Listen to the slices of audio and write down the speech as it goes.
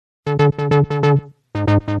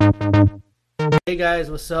Hey guys,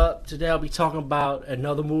 what's up? Today I'll be talking about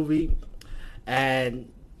another movie,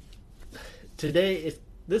 and today is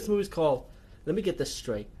this movie's called. Let me get this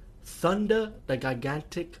straight: Thunder the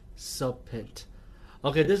Gigantic Serpent.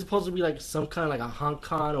 Okay, this is supposed to be like some kind of like a Hong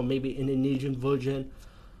Kong or maybe Indonesian version,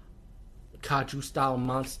 kaiju style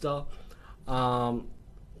monster. Um,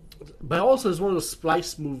 but also it's one of those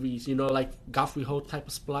splice movies, like Godfrey Ho type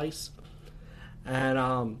of splice,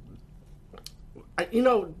 and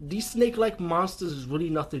these snake-like monsters is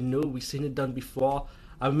really nothing new. We've seen it done before.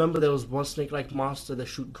 I remember there was one snake-like monster that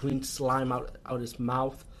shoot green slime out his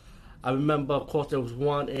mouth. I remember, of course, there was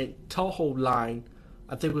one in Toho line.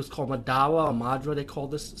 I think it was called Madara or Madra. They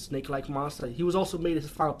called this snake-like monster. He was also made his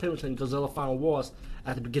final appearance in Godzilla Final Wars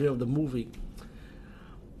at the beginning of the movie.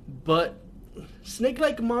 But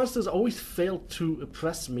snake-like monsters always fail to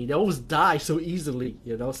impress me. They always die so easily,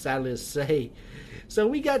 sadly to say. So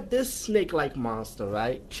we got this snake-like monster,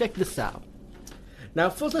 right? Check this out. Now,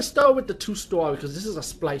 first let's start with the two story, because this is a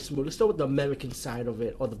splice movie. Let's start with the American side of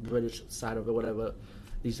it, or the British side of it, whatever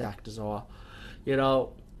these actors are.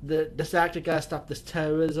 This actor got to stop this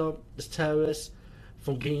terrorist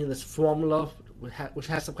from getting this formula, which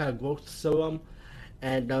has some kind of growth serum.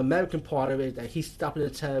 And the American part of it is that he's stopping the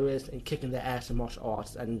terrorists and kicking their ass in martial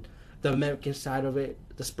arts. And the American side of it,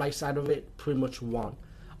 the splice side of it, pretty much won.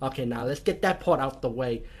 Okay, now let's get that part out the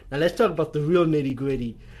way. Now let's talk about the real nitty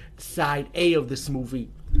gritty side A of this movie,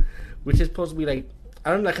 which is supposed to be like, I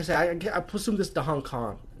don't know, like I said, I presume this is the Hong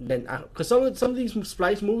Kong. Then, because some of these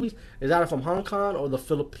splice movies is either from Hong Kong or the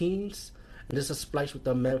Philippines, and this is a splice with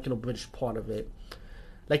the American or British part of it.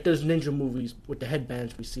 Like those ninja movies with the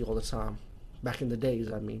headbands we see all the time. Back in the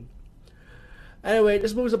days, I mean. Anyway,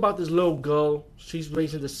 this movie's about this little girl. She's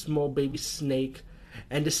raising this small baby snake,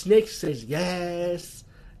 and the snake says yes,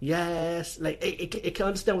 yes. Like it can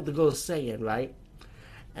understand what the girl is saying, right?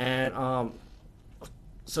 And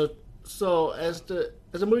so as the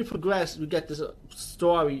movie progresses, we get this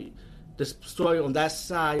story on that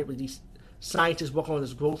side with these scientists working on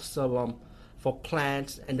this growth serum for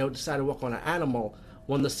plants, and they'll decide to work on an animal.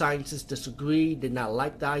 When the scientists disagreed, did not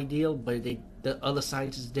like the ideal, but the other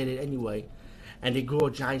scientists did it anyway, and they grew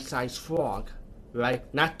a giant-sized frog, right?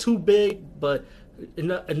 Not too big, but big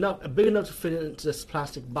enough to fit into this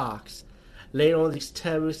plastic box. Later on, these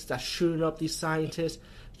terrorists are shooting up these scientists,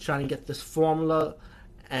 trying to get this formula,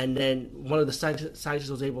 and then one of the scientists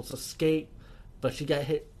was able to escape, but she got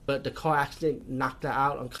hit. But the car accident knocked her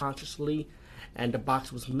out unconsciously, and the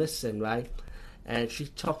box was missing, right? And she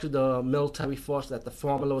talked to the military force that the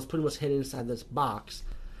formula was pretty much hidden inside this box.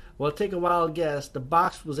 Well, it take a while to guess. The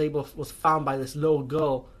box was found by this little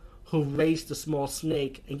girl who raised the small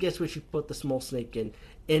snake, and guess where she put the small snake in?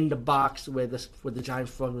 In the box where the giant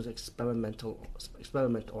frog was experiment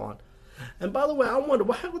on. And by the way, I wonder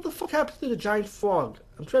what the fuck happened to the giant frog?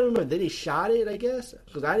 I'm trying to remember. Did they shot it? I guess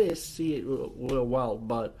because I didn't see it real well,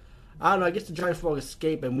 but I don't know. I guess the giant frog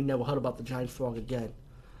escaped, and we never heard about the giant frog again.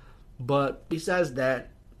 But besides that,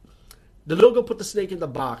 the little girl put the snake in the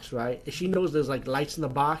box, right? And she knows there's like lights in the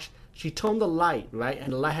box. She turned the light, right?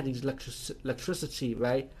 And the light had these electricity,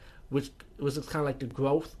 right? Which was kind of like the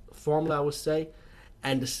growth formula, I would say.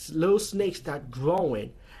 And the little snake started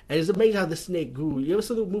growing. And it's amazing how the snake grew. You ever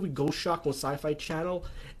saw the movie Ghost Shark on Sci-Fi Channel?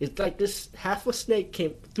 It's like this half a snake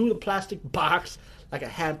came through the plastic box like a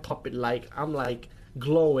hand puppet, I'm like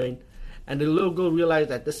glowing. And the little girl realized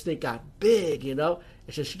that the snake got big, and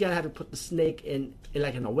so she gotta have to put the snake in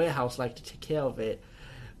a warehouse, to take care of it.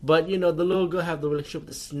 But the little girl have the relationship with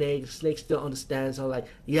the snake. The snake still understands her,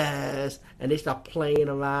 yes, and they start playing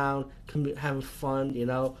around, having fun,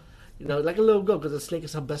 like a little girl, because the snake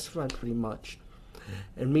is her best friend, pretty much.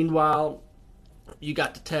 And meanwhile, you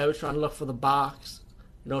got the terrorists trying to look for the box,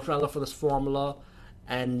 trying to look for this formula,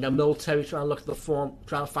 and the military trying to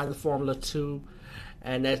trying to find the formula too.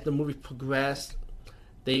 And as the movie progressed,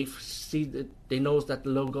 they knows that the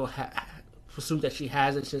little girl presumed that she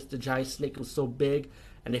has it since the giant snake was so big,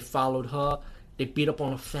 and they followed her. They beat up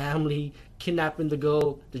on her family, kidnapping the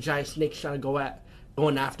girl. The giant snake's trying to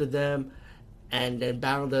going after them, and then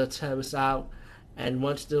battling the terrorists out. And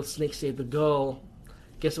once the snake saved the girl,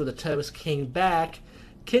 guess what? The terrorists came back,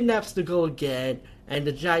 kidnaps the girl again, and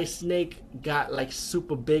the giant snake got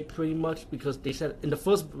super big pretty much, because they said in the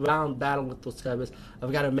first round battle with those terrorists, I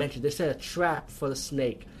forgot to mention, they set a trap for the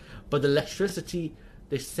snake. But the electricity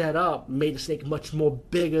they set up made the snake much more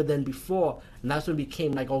bigger than before, and that's when it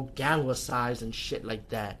became all Gamera size and shit like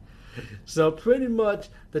that. So pretty much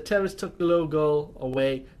the terrorists took the little girl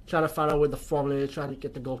away, trying to find out where the formula is, trying to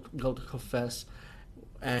get the girl to confess.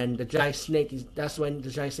 And that's when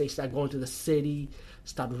the giant snake started going to the city,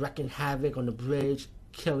 started wreaking havoc on the bridge,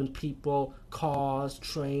 killing people, cars,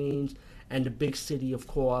 trains, and the big city, of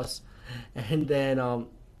course. And then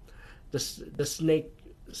the snake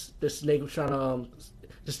the snake was trying to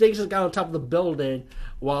the snake just got on top of the building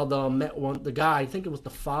while the guy, I think it was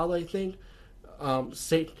the father, I think, going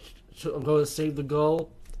to save the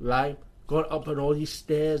girl, right? Going up on all these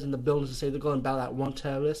stairs in the buildings to save the girl and battle that one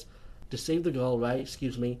terrorist to save the girl, right?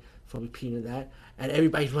 Excuse me for repeating that. And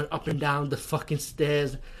everybody's running up and down the fucking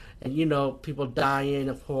stairs, and people dying,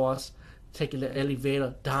 of course, taking the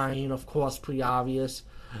elevator, dying, of course, pretty obvious.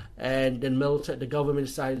 And then the government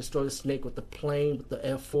decided to destroy the snake with the plane, with the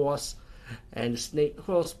Air Force. And the snake, of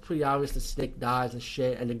course, pretty obvious, the snake dies and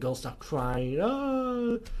shit, and the girl starts crying.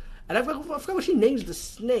 Oh. And I forgot what she names the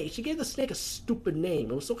snake. She gave the snake a stupid name.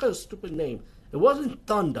 It was some kind of stupid name. It wasn't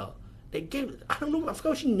Thunder. I don't know, I forgot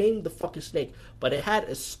what she named the fucking snake, but it had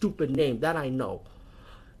a stupid name, that I know.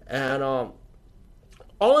 And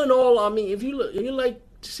all in all, I mean, if you like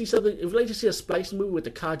to see something, if you like to see a Splice movie with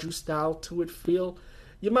the Kaiju style to it feel,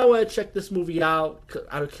 you might want to check this movie out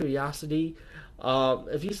of curiosity.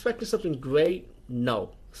 If you expected something great,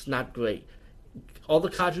 no, it's not great. All the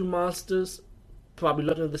Kaiju monsters probably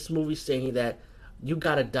looking at this movie saying that you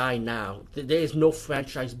gotta die now. There is no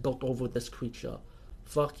franchise built over this creature.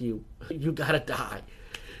 Fuck you. You gotta die.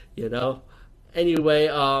 Anyway,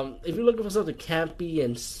 if you're looking for something campy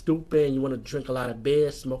and stupid and you want to drink a lot of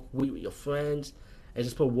beer, smoke weed with your friends, and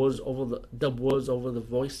just put dub words over the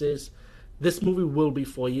voices, this movie will be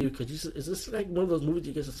for you, because it's just like one of those movies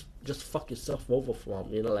you can just fuck yourself over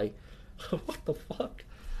from, like, what the fuck,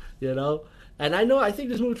 And I think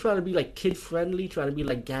this movie trying to be like kid friendly, trying to be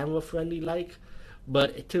like Gamera friendly, like,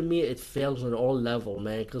 but to me it fails on all level,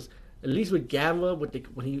 man. Because at least with Gamera,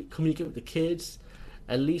 when he communicates with the kids,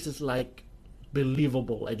 at least it's like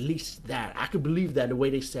believable. At least that I could believe that the way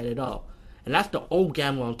they set it up, and that's the old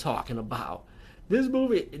Gamera I'm talking about. This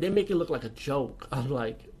movie, they make it look like a joke. I'm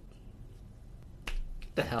like,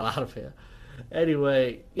 get the hell out of here.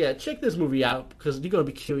 Anyway, yeah, check this movie out because you're gonna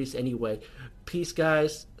be curious anyway. Peace,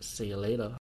 guys. See you later.